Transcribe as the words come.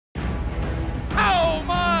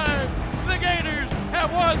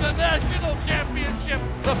the national championship.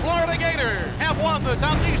 The Florida Gators have won the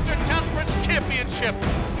Southeastern Conference Championship.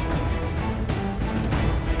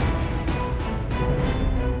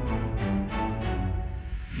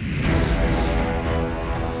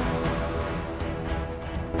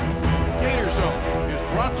 GatorZone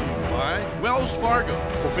is brought to you by Wells Fargo,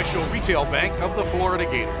 official retail bank of the Florida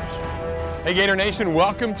Gators. Hey Gator Nation,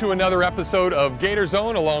 welcome to another episode of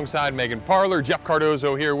GatorZone alongside Megan Parler. Jeff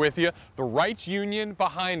Cardozo here with you. The Rights Union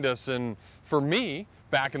behind us, and for me,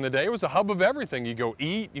 back in the day, it was a hub of everything. You go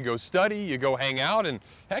eat, you go study, you go hang out, and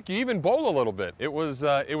heck, you even bowl a little bit. It was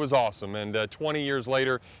awesome, and 20 years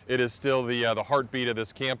later, it is still the heartbeat of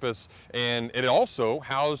this campus, and it also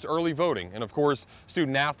housed early voting, and of course,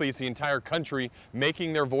 student athletes, the entire country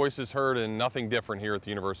making their voices heard, and nothing different here at the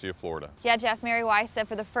University of Florida. Yeah, Jeff, Mary Weiss said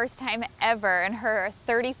for the first time ever in her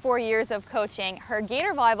 34 years of coaching, her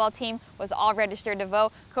Gator volleyball team was all registered to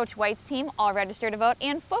vote. Coach White's team all registered to vote,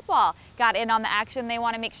 and football got in on the action. They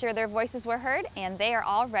want to make sure their voices were heard, and they are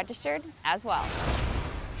all registered as well.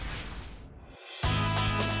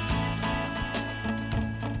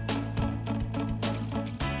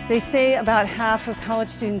 They say about half of college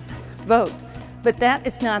students vote, but that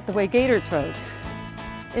is not the way Gators vote.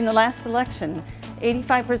 In the last election,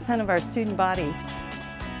 85% of our student body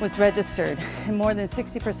was registered, and more than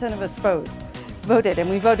 60% of us voted, and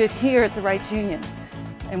we voted here at the Rights Union.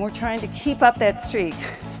 And we're trying to keep up that streak.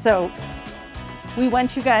 So we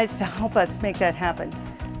want you guys to help us make that happen.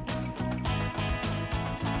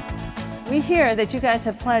 We hear that you guys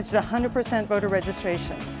have pledged 100% voter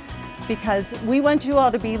registration because we want you all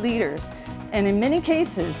to be leaders. And in many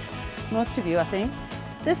cases, most of you, I think,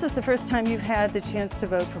 this is the first time you've had the chance to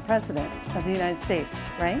vote for president of the United States,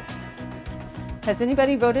 right? Has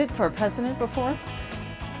anybody voted for president before?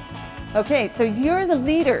 Okay, so you're the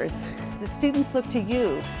leaders. The students look to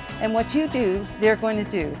you, and what you do, they're going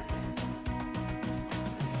to do.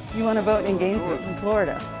 You want to vote in Gainesville, in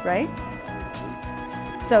Florida, right?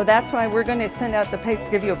 So that's why we're going to send out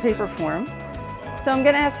give you a paper form. So I'm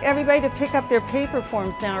going to ask everybody to pick up their paper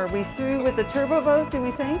forms now. Are we through with the turbo vote, do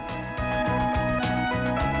we think?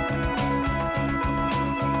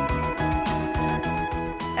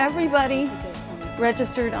 Everybody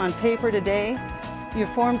registered on paper today. Your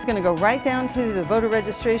form's going to go right down to the voter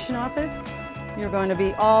registration office. You're going to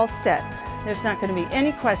be all set. There's not going to be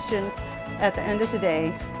any question at the end of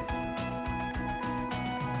today.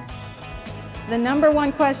 The number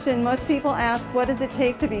one question most people ask, what does it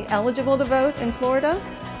take to be eligible to vote in Florida?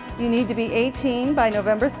 You need to be 18 by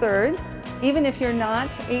November 3rd. Even if you're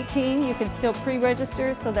not 18, you can still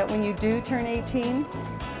pre-register so that when you do turn 18,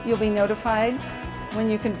 you'll be notified when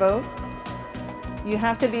you can vote. You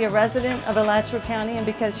have to be a resident of Alachua County, and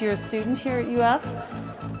because you're a student here at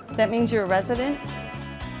UF, that means you're a resident.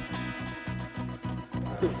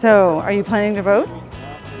 So, are you planning to vote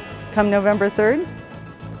come November 3rd?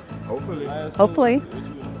 Hopefully. Hopefully.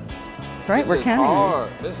 That's right, we're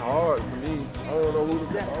counting. It's hard for me. I don't know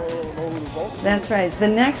who to vote for. That's right. The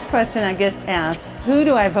next question I get asked, who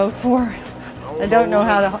do I vote for? I don't know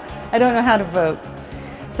how to vote.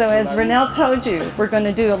 So as Renelle told you, we're going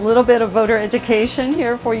to do a little bit of voter education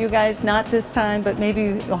here for you guys, not this time, but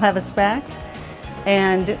maybe you'll have us back.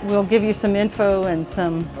 And we'll give you some info and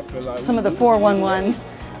some of the 411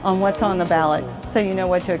 on what's on the ballot, so you know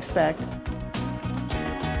what to expect.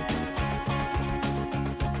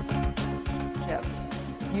 Yep.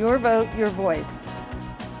 Your vote, your voice.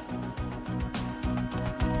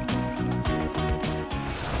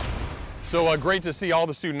 So great to see all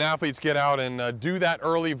the student athletes get out and do that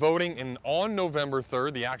early voting. And on November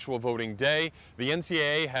 3rd, the actual voting day, the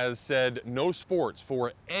NCAA has said no sports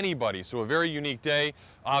for anybody. So a very unique day.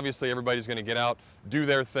 Obviously, everybody's going to get out, do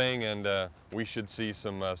their thing, and we should see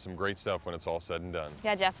some great stuff when it's all said and done.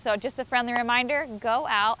 Yeah, Jeff, so just a friendly reminder, go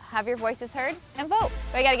out, have your voices heard, and vote.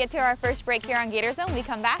 But we got to get to our first break here on GatorZone. When we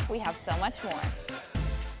come back, we have so much more.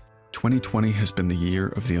 2020 has been the year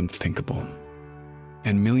of the unthinkable,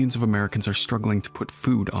 and millions of Americans are struggling to put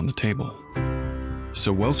food on the table.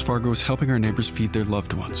 So Wells Fargo is helping our neighbors feed their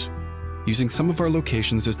loved ones, using some of our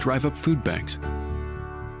locations as drive-up food banks,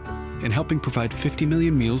 and helping provide 50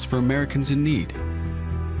 million meals for Americans in need.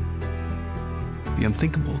 The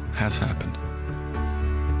unthinkable has happened.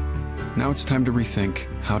 Now it's time to rethink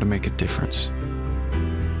how to make a difference.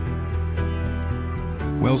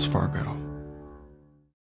 Wells Fargo.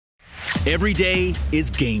 Every day is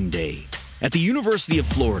game day. At the University of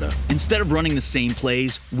Florida, instead of running the same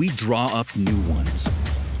plays, we draw up new ones.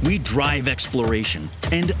 We drive exploration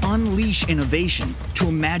and unleash innovation to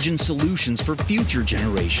imagine solutions for future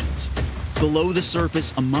generations. Below the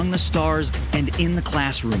surface, among the stars, and in the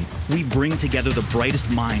classroom, we bring together the brightest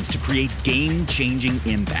minds to create game-changing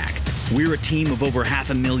impact. We're a team of over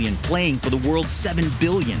 500,000 playing for the world's 7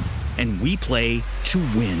 billion, and we play to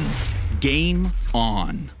win. Game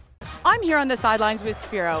on. I'm here on the sidelines with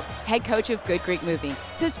Spiro, head coach of Good Greek Moving.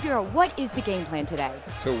 So Spiro, what is the game plan today?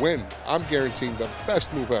 To win, I'm guaranteeing the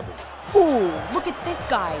best move ever. Ooh, look at this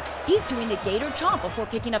guy. He's doing the Gator Chomp before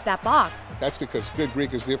picking up that box. That's because Good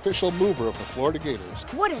Greek is the official mover of the Florida Gators.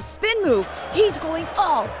 What a spin move. He's going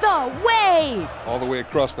all the way. All the way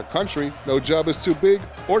across the country, no job is too big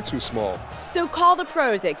or too small. So call the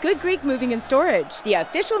pros at Good Greek Moving and Storage, the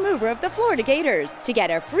official mover of the Florida Gators. To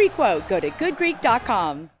get a free quote, go to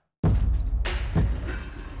goodgreek.com.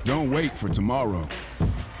 Don't wait for tomorrow.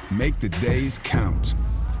 Make the days count.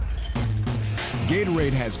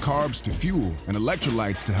 Gatorade has carbs to fuel and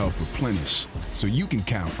electrolytes to help replenish, so you can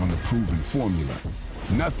count on the proven formula.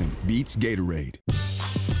 Nothing beats Gatorade.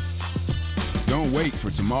 Don't wait for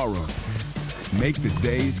tomorrow. Make the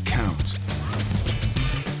days count.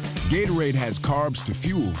 Gatorade has carbs to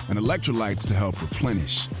fuel and electrolytes to help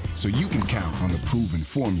replenish, so you can count on the proven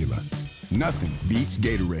formula. Nothing beats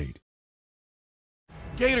Gatorade.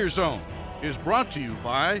 GatorZone is brought to you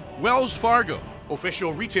by Wells Fargo,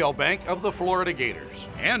 official retail bank of the Florida Gators,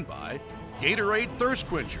 and by Gatorade Thirst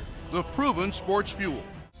Quencher, the proven sports fuel.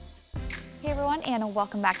 Hey everyone, and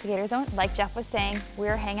welcome back to GatorZone. Like Jeff was saying,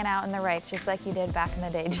 we're hanging out in the rights, just like you did back in the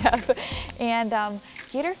day, Jeff. And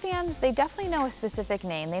Gator fans, they definitely know a specific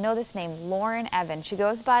name. They know this name, Lauren Evans. She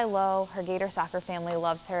goes by Lo. Her Gator soccer family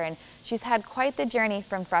loves her, and she's had quite the journey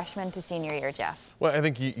from freshman to senior year, Jeff. Well, I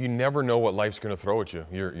think you never know what life's going to throw at you.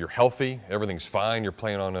 You're healthy, everything's fine, you're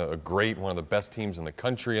playing on a great, one of the best teams in the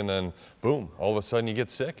country, and then boom, all of a sudden you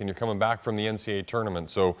get sick and you're coming back from the NCAA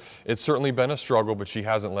tournament. So it's certainly been a struggle, but she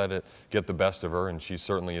hasn't let it get the best of her, and she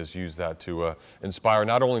certainly has used that to inspire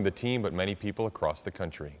not only the team, but many people across the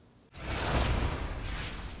country.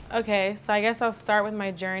 Okay, so I guess I'll start with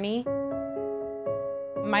my journey.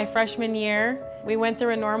 My freshman year, we went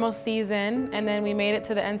through a normal season, and then we made it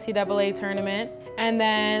to the NCAA tournament. And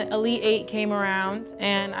then Elite 8 came around,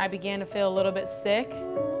 and I began to feel a little bit sick.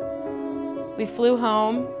 We flew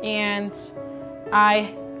home, and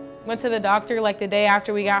I went to the doctor like the day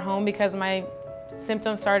after we got home because my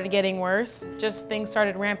symptoms started getting worse. Just things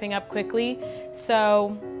started ramping up quickly.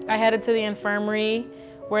 So I headed to the infirmary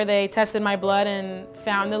where they tested my blood and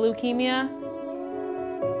found the leukemia.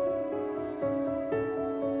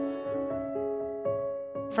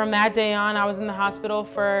 From that day on, I was in the hospital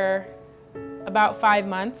for about 5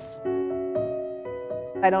 months.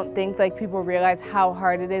 I don't think people realize how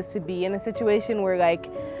hard it is to be in a situation where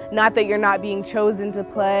not that you're not being chosen to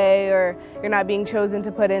play or you're not being chosen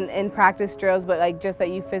to put in practice drills, but just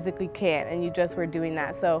that you physically can't and you just were doing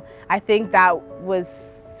that. So I think that was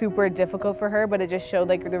super difficult for her, but it just showed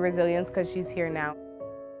the resilience because she's here now.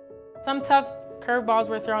 Some tough curveballs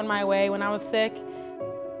were thrown my way when I was sick.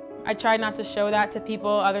 I tried not to show that to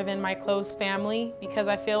people other than my close family because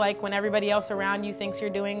I feel like when everybody else around you thinks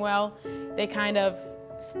you're doing well, they kind of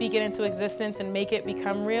speak it into existence and make it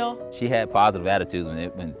become real. She had positive attitudes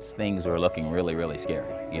when things were looking really, really scary,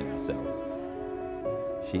 so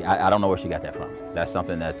I don't know where she got that from. That's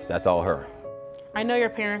something that's all her. I know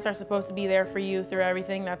your parents are supposed to be there for you through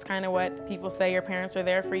everything. That's kind of what people say your parents are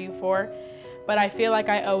there for you for. But I feel like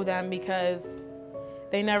I owe them because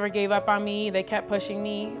they never gave up on me. They kept pushing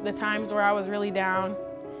me. The times where I was really down,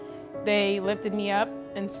 they lifted me up.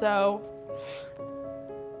 And so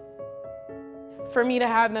for me to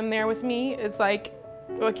have them there with me is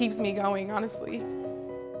what keeps me going, honestly.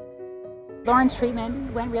 Lauren's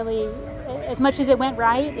treatment went really, as much as it went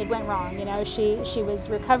right, it went wrong. She was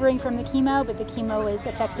recovering from the chemo, but the chemo was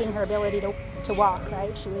affecting her ability to walk,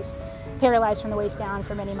 right? She was paralyzed from the waist down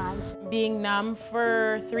for many months. Being numb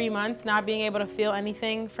for 3 months, not being able to feel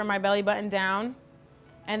anything from my belly button down,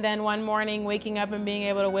 and then one morning waking up and being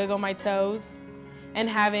able to wiggle my toes, and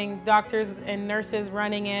having doctors and nurses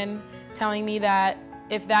running in telling me that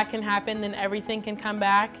if that can happen, then everything can come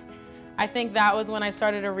back. I think that was when I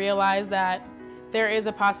started to realize that there is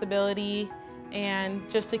a possibility, and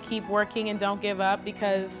just to keep working and don't give up,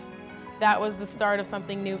 because that was the start of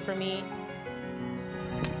something new for me.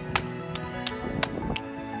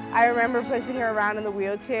 I remember pushing her around in the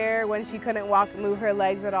wheelchair when she couldn't move her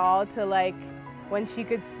legs at all, to when she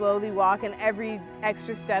could slowly walk, and every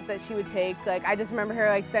extra step that she would take. I just remember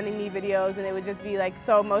her sending me videos, and it would just be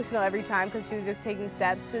so emotional every time because she was just taking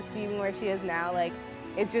steps to seeing where she is now.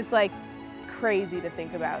 It's just crazy to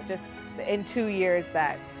think about, just in 2 years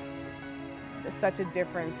that such a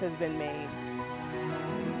difference has been made.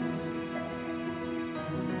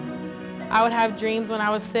 I would have dreams when I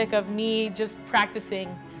was sick of me just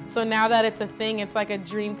practicing. So now that it's a thing, it's like a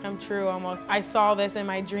dream come true almost. I saw this in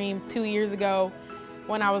my dream 2 years ago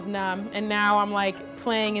when I was numb, and now I'm like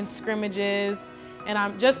playing in scrimmages and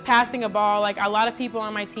I'm just passing a ball. Like, a lot of people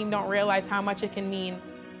on my team don't realize how much it can mean.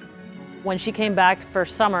 When she came back for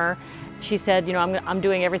summer, she said, you know, I'm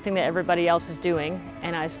doing everything that everybody else is doing.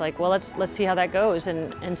 And I was like, well, let's see how that goes.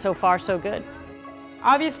 And so far, so good.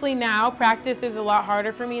 Obviously now, practice is a lot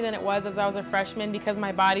harder for me than it was as I was a freshman because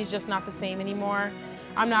my body's just not the same anymore.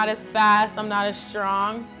 I'm not as fast, I'm not as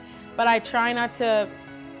strong, but I try not to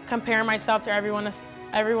compare myself to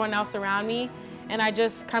everyone else around me, and I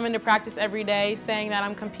just come into practice every day saying that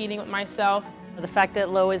I'm competing with myself. The fact that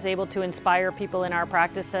Lo is able to inspire people in our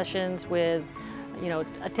practice sessions with, you know,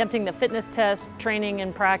 attempting the fitness test, training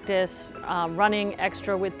and practice, running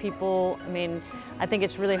extra with people, I mean, I think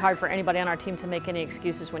it's really hard for anybody on our team to make any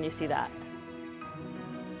excuses when you see that.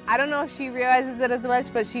 I don't know if she realizes it as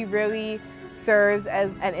much, but she really serves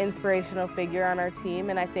as an inspirational figure on our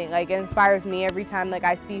team, and I think like it inspires me every time like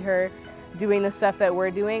I see her doing the stuff that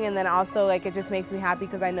we're doing, and then also like it just makes me happy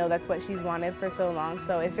because I know that's what she's wanted for so long,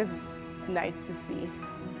 so it's just nice to see.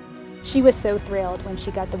 She was so thrilled when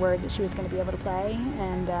she got the word that she was going to be able to play,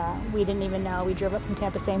 and we didn't even know. We drove up from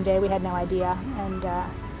Tampa same day, we had no idea,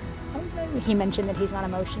 and he mentioned that he's not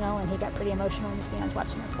emotional, and he got pretty emotional in the stands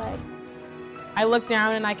watching her play. I look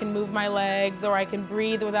down and I can move my legs, or I can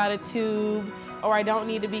breathe without a tube, or I don't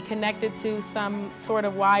need to be connected to some sort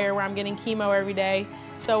of wire where I'm getting chemo every day.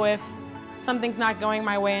 So if something's not going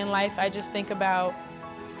my way in life, I just think about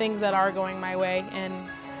things that are going my way and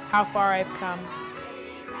how far I've come.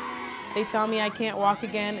 They tell me I can't walk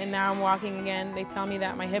again, and now I'm walking again. They tell me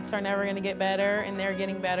that my hips are never gonna get better, and they're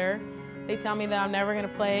getting better. They tell me that I'm never gonna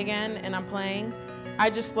play again, and I'm playing. I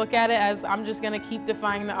just look at it as I'm just gonna keep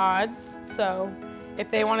defying the odds. So if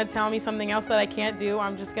they wanna tell me something else that I can't do,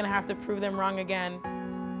 I'm just gonna have to prove them wrong again.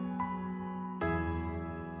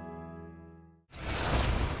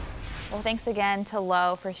 Well, thanks again to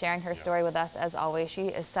Lo for sharing her story with us as always. She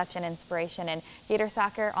is such an inspiration. And Gator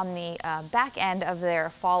soccer on the back end of their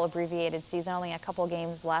fall abbreviated season, only a couple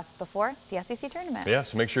games left before the SEC tournament. Yeah,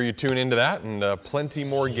 so make sure you tune into that, and plenty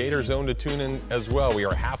more GatorZone to tune in as well. We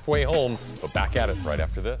are halfway home, but back at it right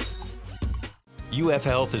after this. UF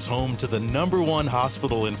Health is home to the #1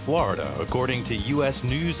 hospital in Florida, according to U.S.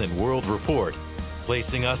 News and World Report,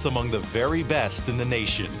 placing us among the very best in the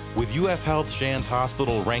nation. With UF Health Shands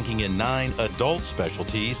Hospital ranking in 9 adult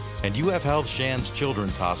specialties and UF Health Shands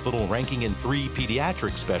Children's Hospital ranking in 3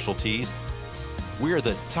 pediatric specialties, we're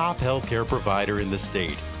the top healthcare provider in the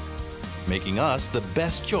state, making us the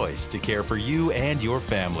best choice to care for you and your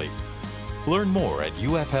family. Learn more at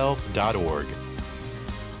ufhealth.org.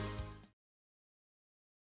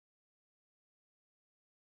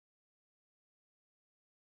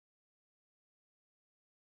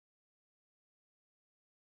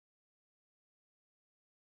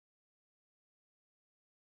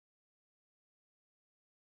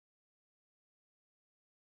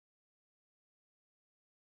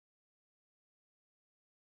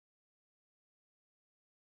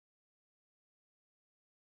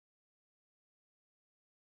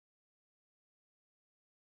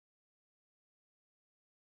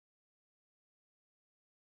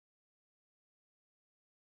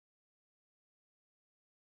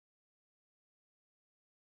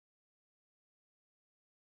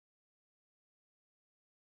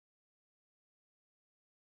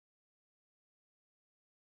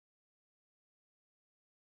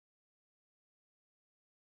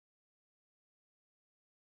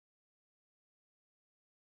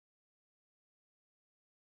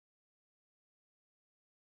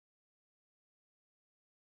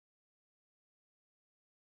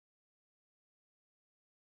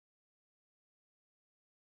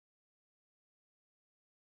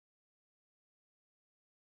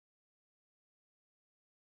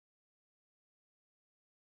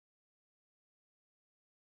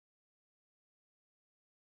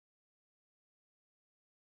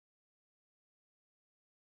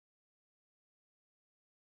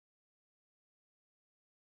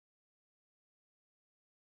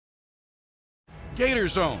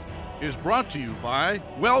 GatorZone is brought to you by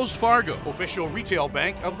Wells Fargo, official retail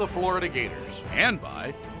bank of the Florida Gators, and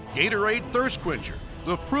by Gatorade Thirst Quencher,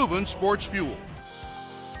 the proven sports fuel.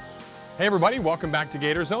 Hey everybody, welcome back to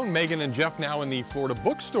GatorZone. Megan and Jeff now in the Florida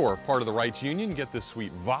bookstore, part of the Rights Union. Get this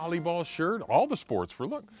sweet volleyball shirt, all the sports for,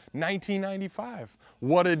 look, $19.95.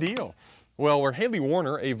 What a deal. Well, where Haley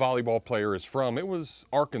Warner, a volleyball player, is from, it was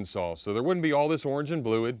Arkansas, so there wouldn't be all this orange and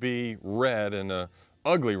blue. It'd be red and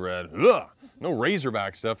ugly red. Ugh. no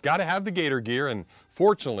Razorback stuff. Got to have the Gator gear, and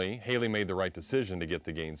fortunately, Haley made the right decision to get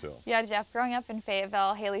to Gainesville. Yeah, Jeff, growing up in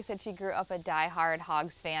Fayetteville, Haley said she grew up a die-hard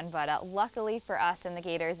Hogs fan, but luckily for us and the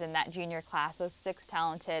Gators in that junior class, those 6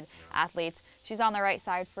 talented athletes, she's on the right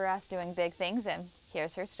side for us doing big things, and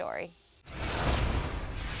here's her story.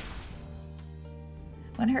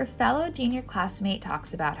 When her fellow junior classmate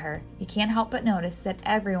talks about her, you can't help but notice that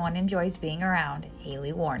everyone enjoys being around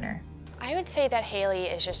Haley Warner. I would say that Haley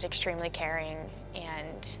is just extremely caring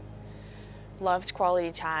and loves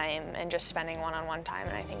quality time and just spending one-on-one time,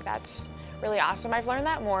 and I think that's really awesome. I've learned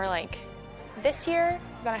that more like this year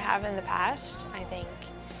than I have in the past. I think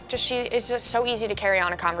she is just so easy to carry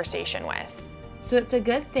on a conversation with. So it's a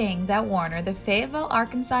good thing that Warner, the Fayetteville,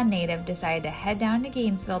 Arkansas native, decided to head down to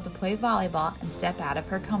Gainesville to play volleyball and step out of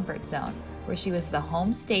her comfort zone, where she was the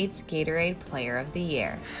home state's Gatorade Player of the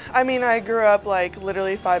Year. I mean, I grew up like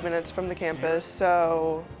literally 5 minutes from the campus,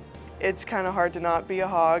 so it's kind of hard to not be a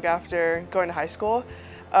Hog after going to high school.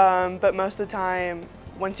 But most of the time,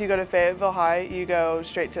 once you go to Fayetteville High, you go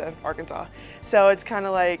straight to Arkansas. So it's kind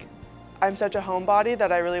of like I'm such a homebody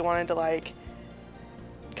that I really wanted to like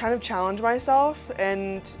kind of challenge myself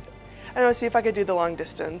and I don't know, see if I could do the long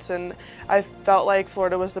distance, and I felt like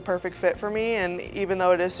Florida was the perfect fit for me, and even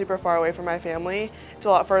though it is super far away from my family, it's a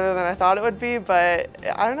lot further than I thought it would be, but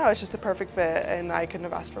I don't know, it's just the perfect fit and I couldn't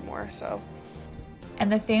have asked for more. So.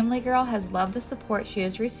 And the family girl has loved the support she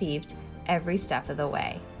has received every step of the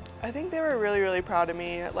way. I think they were really, really proud of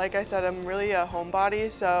me. Like I said, I'm really a homebody,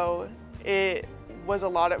 so it was a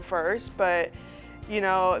lot at first, but you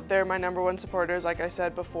know, they're my #1 supporters, like I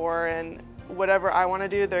said before, and whatever I want to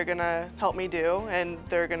do, they're gonna help me do, and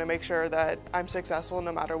they're gonna make sure that I'm successful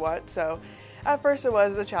no matter what. So at first it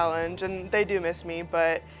was a challenge, and they do miss me,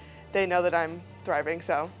 but they know that I'm thriving,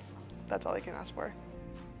 so that's all they can ask for.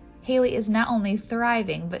 Haley is not only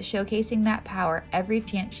thriving, but showcasing that power every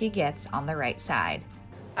chance she gets on the right side.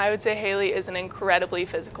 I would say Haley is an incredibly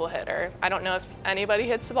physical hitter. I don't know if anybody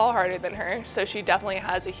hits the ball harder than her, so she definitely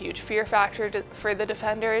has a huge fear factor for the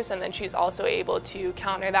defenders, and then she's also able to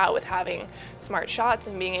counter that with having smart shots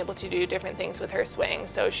and being able to do different things with her swing.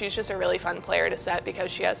 So she's just a really fun player to set because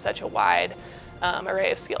she has such a wide array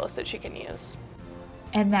of skills that she can use.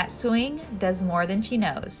 And that swing does more than she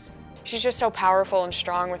knows. She's just so powerful and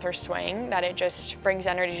strong with her swing that it just brings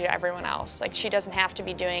energy to everyone else. Like, she doesn't have to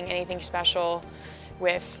be doing anything special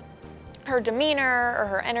with her demeanor or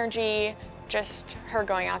her energy. Just her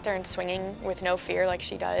going out there and swinging with no fear like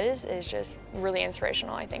she does is just really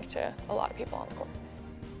inspirational, I think, to a lot of people on the court.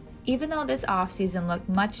 Even though this offseason looked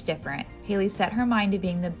much different, Haley set her mind to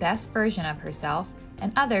being the best version of herself,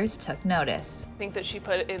 and others took notice. I think that she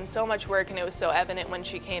put in so much work, and it was so evident when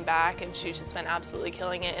she came back, and she's just been absolutely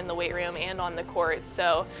killing it in the weight room and on the court.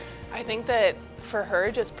 So I think that for her,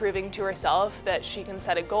 just proving to herself that she can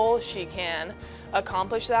set a goal, she can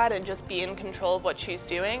accomplish that, and just be in control of what she's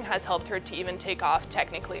doing has helped her to even take off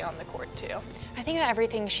technically on the court too. I think that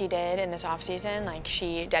everything she did in this offseason, like,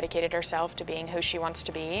 she dedicated herself to being who she wants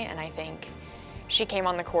to be, and I think she came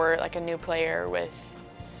on the court like a new player with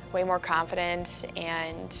way more confidence,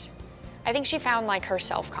 and I think she found like her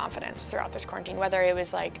self-confidence throughout this quarantine, whether it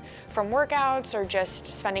was like from workouts or just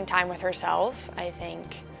spending time with herself. I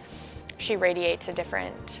think she radiates a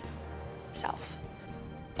different self.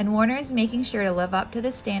 And Warner is making sure to live up to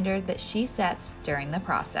the standard that she sets during the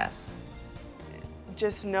process.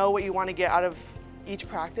 Just know what you want to get out of each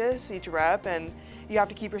practice, each rep, and you have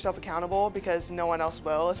to keep yourself accountable because no one else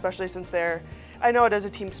will, especially since I know it is a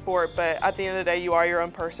team sport, but at the end of the day, you are your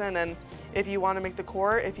own person, and if you want to make the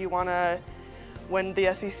court, if you want to win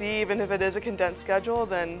the SEC, even if it is a condensed schedule,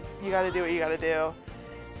 then you got to do what you got to do.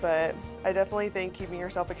 But I definitely think keeping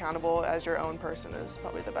yourself accountable as your own person is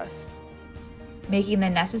probably the best. Making the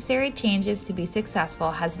necessary changes to be successful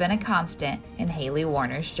has been a constant in Haley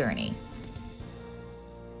Warner's journey.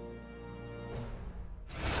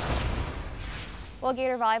 Well,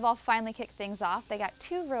 Gator Volleyball finally kicked things off. They got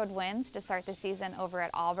 2 road wins to start the season over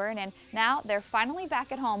at Auburn, and now they're finally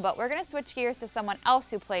back at home, but we're going to switch gears to someone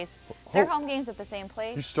else who plays their home games at the same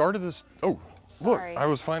place. You started this, oh, look, Sorry. I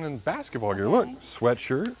was finding basketball gear. Look,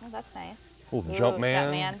 sweatshirt. Oh, that's nice. Little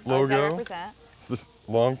Jumpman logo. Represent. It's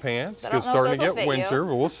long pants. I don't It's know starting if to those get will fit winter, you.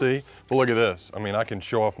 but we'll see. But look at this. I mean, I can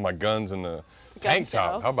show off my guns in the tank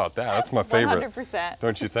top. show. How about that? That's my favorite. 100%.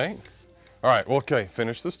 Don't you think? All right, well, okay,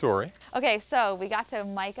 finish the story. Okay, so we got to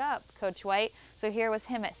mic up Coach White. So here was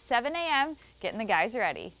him at 7 a.m. getting the guys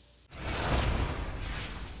ready.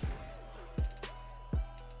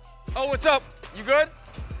 Oh, what's up? You good?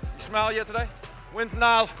 You smile yet today? When's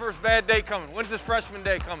Niles' first bad day coming? When's his freshman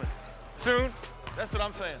day coming? Soon? That's what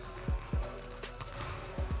I'm saying.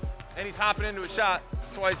 and he's hopping into a shot.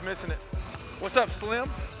 That's why he's missing it. What's up, Slim?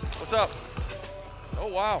 What's up? Oh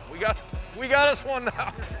wow, we got us one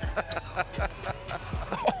now.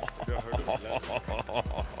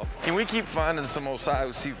 Can we keep finding some Osai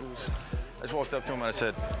seafoods? I just walked up to him and I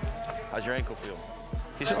said, "How's your ankle feel?"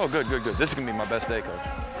 He said, "Oh, good, good, good. This is gonna be my best day, coach."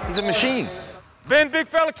 He's a machine. Bend, big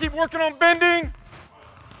fella, keep working on bending.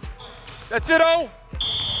 That's it, oh.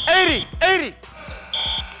 80, 80.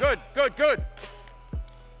 Good, good, good.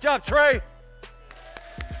 Job, Trey.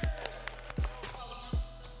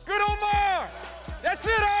 Good, Omar. That's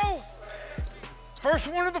it, oh. First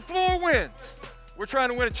one to the floor wins. We're trying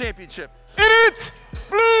to win a championship. In it!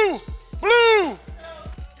 Blue! Blue!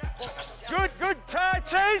 Good, good. Tie,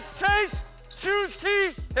 chase, chase. Choose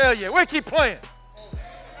key. Hell yeah, we keep playing.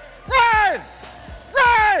 Run!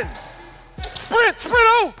 Run! Sprint, sprint,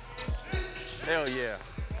 oh! Hell yeah.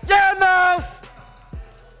 Yeah, Niles!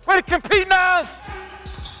 Way to compete, Niles!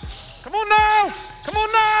 Come on, Niles! Come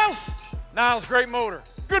on, Niles! Niles, great motor.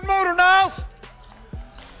 Good motor, Niles!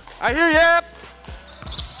 I hear you, App.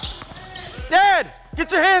 Dad,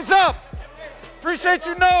 get your hands up! Appreciate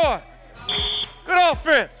you, Noah. Good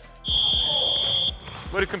offense.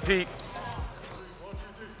 Way to compete.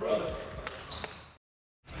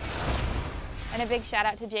 And a big shout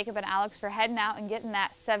out to Jacob and Alex for heading out and getting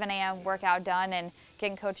that 7 a.m. workout done and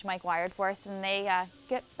getting Coach Mike wired for us. And they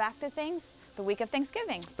get back to things the week of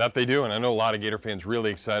Thanksgiving. That they do, and I know a lot of Gator fans really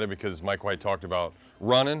excited because Mike White talked about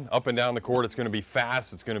running up and down the court. It's going to be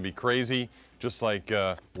fast. It's going to be crazy, just like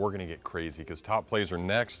we're going to get crazy because top plays are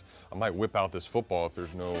next. I might whip out this football if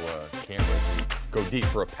there's no cameras and go deep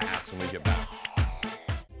for a pass when we get back.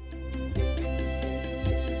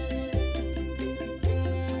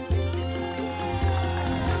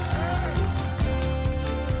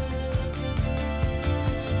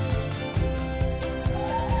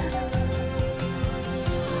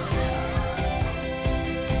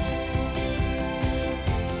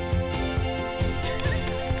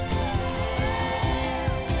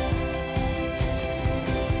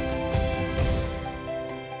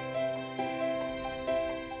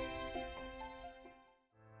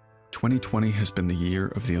 "2020 has been the year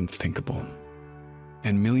of the unthinkable,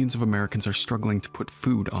 and millions of Americans are struggling to put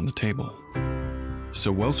food on the table.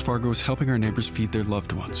 So Wells Fargo is helping our neighbors feed their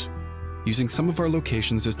loved ones, using some of our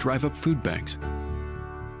locations as drive-up food banks,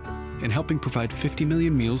 and helping provide 50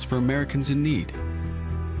 million meals for Americans in need.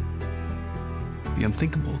 The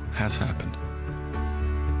unthinkable has happened.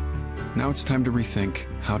 Now it's time to rethink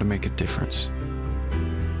how to make a difference.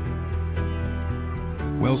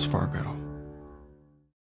 Wells Fargo.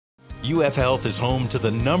 UF Health is home to the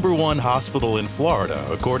 #1 hospital in Florida,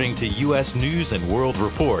 according to U.S. News and World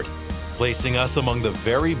Report, placing us among the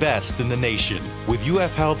very best in the nation. With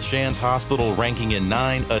UF Health Shands Hospital ranking in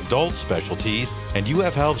 9 adult specialties and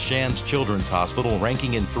UF Health Shands Children's Hospital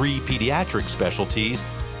ranking in 3 pediatric specialties,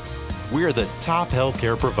 we're the top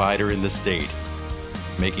healthcare provider in the state,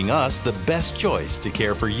 making us the best choice to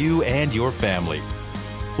care for you and your family.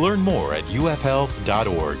 Learn more at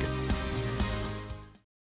ufhealth.org.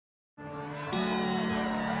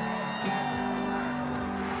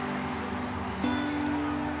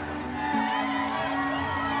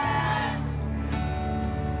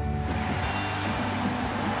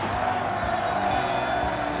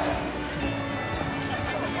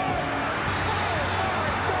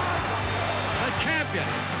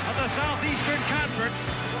 Of the Southeastern Conference.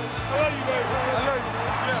 I love you, baby. I love you.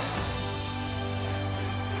 Yeah.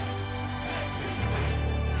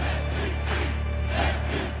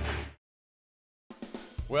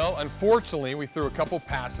 Well, unfortunately, we threw a couple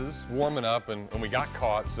passes warming up and we got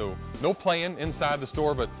caught, so no playing inside the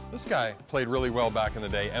store, but this guy played really well back in the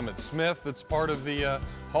day. Emmett Smith, that's part of the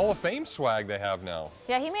Hall of Fame swag they have now.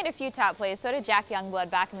 Yeah, he made a few top plays, so did Jack Youngblood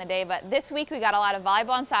back in the day, but this week we got a lot of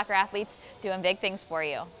volleyball and soccer athletes doing big things for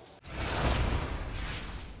you.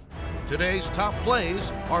 Today's top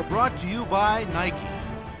plays are brought to you by Nike.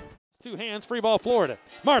 Two hands, free ball, Florida.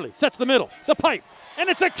 Marley sets the middle, the pipe, and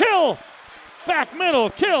it's a kill! Back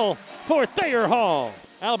middle kill for Thayer Hall.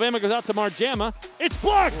 Alabama goes out to Marjama. It's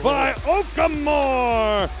blocked by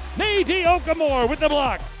Okamore. Nadie Okamore with the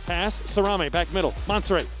block. Pass, Sarame, back middle.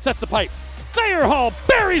 Monserrat sets the pipe. Thayer Hall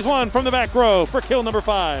buries one from the back row for kill number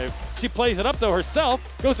 5. She plays it up though herself.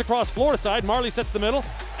 Goes across floor side. Marley sets the middle.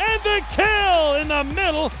 And the kill in the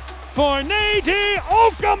middle for Nadie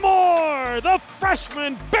Okamore. The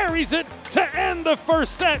freshman buries it to end the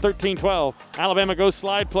first set. 13-12. Alabama goes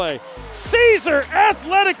slide play. Caesar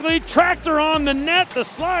athletically tracked her on the net. The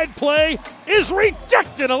slide play is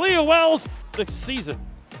rejected. Aaliyah Wells, the season.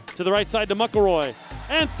 To the right side to McElroy.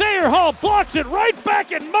 And Thayer Hall blocks it right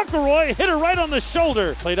back at McElroy. Hit her right on the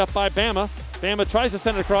shoulder. Played up by Bama. Bama tries to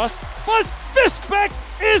send it across, but fistback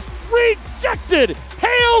is rejected.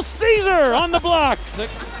 Hail Caesar on the block.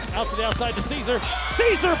 Out to the outside to Caesar.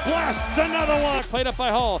 Caesar blasts another one. Played up by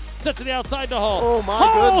Hall. Set to the outside to Hall. Oh my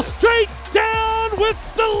Hall goodness. straight down with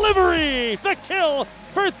delivery. The kill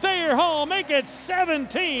for Thayer Hall. Make it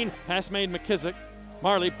 17. Pass made McKissick.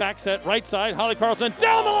 Marley back set right side. Holly Carlton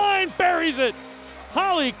down the line. Buries it.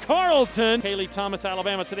 Holly Carlton. Kaylee Thomas,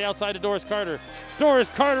 Alabama to the outside to Doris Carter. Doris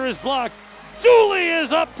Carter is blocked. Julie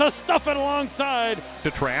is up to stuff it alongside.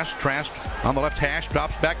 To Trask. Trask on the left hash,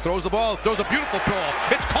 drops back, throws the ball, throws a beautiful ball.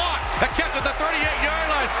 It's caught. A catch at the 38-yard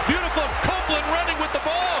line. Beautiful. Copeland running with the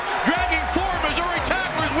ball, dragging four Missouri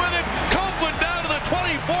tacklers with him. Copeland down to the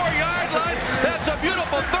 24-yard line. That's a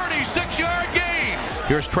beautiful 36-yard gain.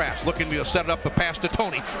 Here's Trask looking to set it up the pass to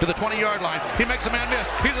Tony to the 20-yard line. He makes a man miss.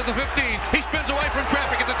 He's at the 15. He spins away from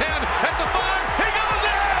traffic at the 10, at the 5. He goes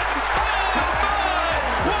in.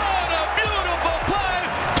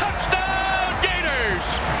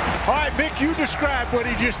 All right, Mick, you describe what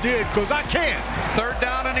he just did, because I can't. Third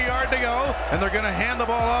down and a yard to go, and they're going to hand the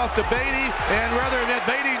ball off to Beatty, and rather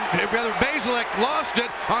Basilek lost it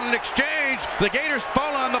on an exchange. The Gators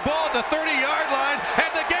fall on the ball at the 30-yard line,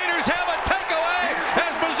 and the Gators have a takeaway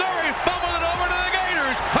as Missouri fumbled it over to the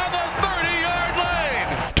Gators on the 30-yard lane.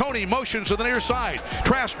 Tony motions to the near side.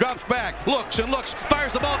 Trask drops back, looks and looks,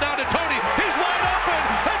 fires the ball down to Tony. He's wide open.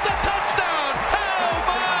 It's a touchdown. Oh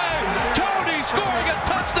my! Tony scoring a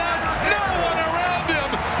touchdown.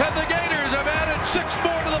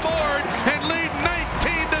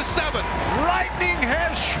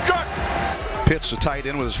 Pitts the tight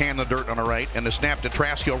end with his hand in the dirt on the right, and the snap to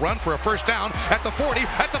Trask. He'll run for a first down at the 40,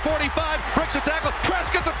 at the 45, breaks the tackle.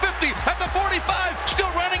 Trask at the 50, at the 45, still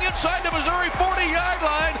running inside the Missouri 40-yard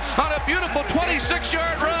line on a beautiful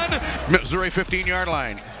 26-yard run. Missouri 15-yard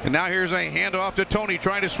line. And now here's a handoff to Tony,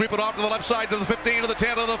 trying to sweep it off to the left side, to the 15, to the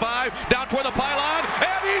 10, to the 5, down toward the pylon,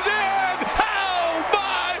 and he's in! Oh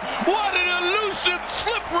my! What an elusive,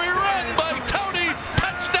 slippery run by Tony!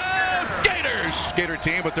 Touchdown, Gators! Gator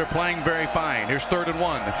team, but they're playing very fine. Here's 3rd and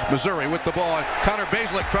 1. Missouri with the ball. Connor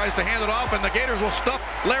Basilek tries to hand it off, and the Gators will stuff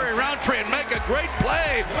Larry Roundtree and make a great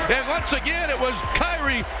play. And once again, it was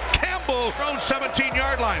Kyrie Campbell, own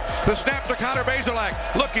 17-yard line. The snap to Connor Basilek.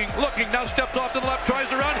 Looking, now steps off to the left, tries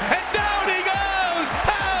to run, and down he goes!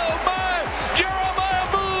 Oh my! Jeremiah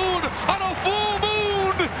Moon on a full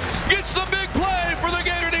moon gets the big play for the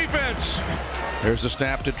Gator defense. There's the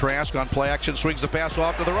snap to Trask on play action, swings the pass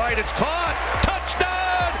off to the right. It's caught.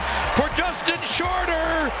 Touchdown for Justin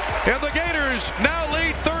Shorter, and the Gators now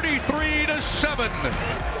lead 33-7.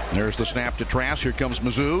 There's the snap to Trask. Here comes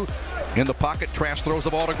Mizzou in the pocket. Trask throws the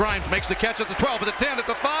ball to Grimes, makes the catch at the 12, at the 10, at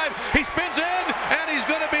the 5. He spins in, and he's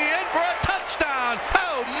going to be in for a touchdown.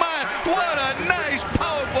 Oh my! What a nice,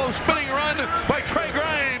 powerful spinning run by Trey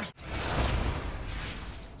Grimes.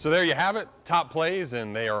 So there you have it, top plays,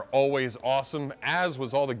 and they are always awesome, as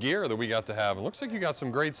was all the gear that we got to have. It looks like you got some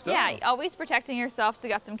great stuff. Yeah, always protecting yourself. So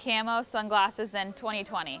you got some camo, sunglasses, and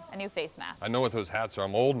 2020, a new face mask. I know what those hats are.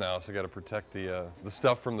 I'm old now, so I got to protect the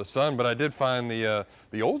stuff from the sun. But I did find the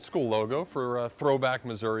old school logo for throwback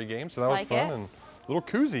Missouri game, so that was fun. And little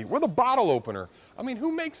koozie with a bottle opener. I mean,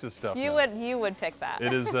 who makes this stuff? You would pick that.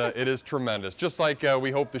 It is tremendous. Just like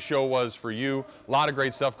we hope the show was for you. A lot of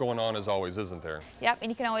great stuff going on as always, isn't there? Yep,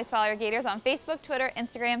 and you can always follow your Gators on Facebook, Twitter,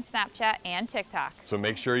 Instagram, Snapchat, and TikTok. So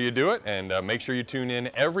make sure you do it, and make sure you tune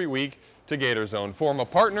in every week to GatorZone. For my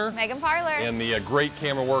partner, Megan Parler, and the great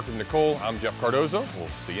camera work of Nicole, I'm Jeff Cardozo. We'll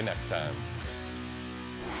see you next time.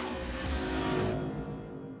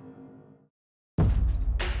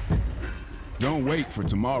 Don't wait for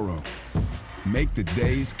tomorrow. Make the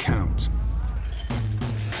days count.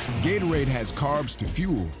 Gatorade has carbs to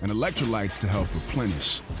fuel and electrolytes to help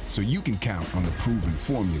replenish, so you can count on the proven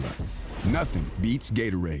formula. Nothing beats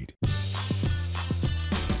Gatorade.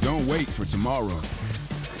 Don't wait for tomorrow.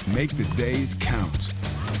 Make the days count.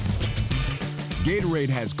 Gatorade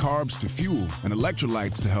has carbs to fuel and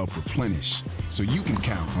electrolytes to help replenish, so you can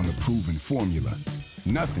count on the proven formula.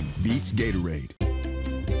 Nothing beats Gatorade.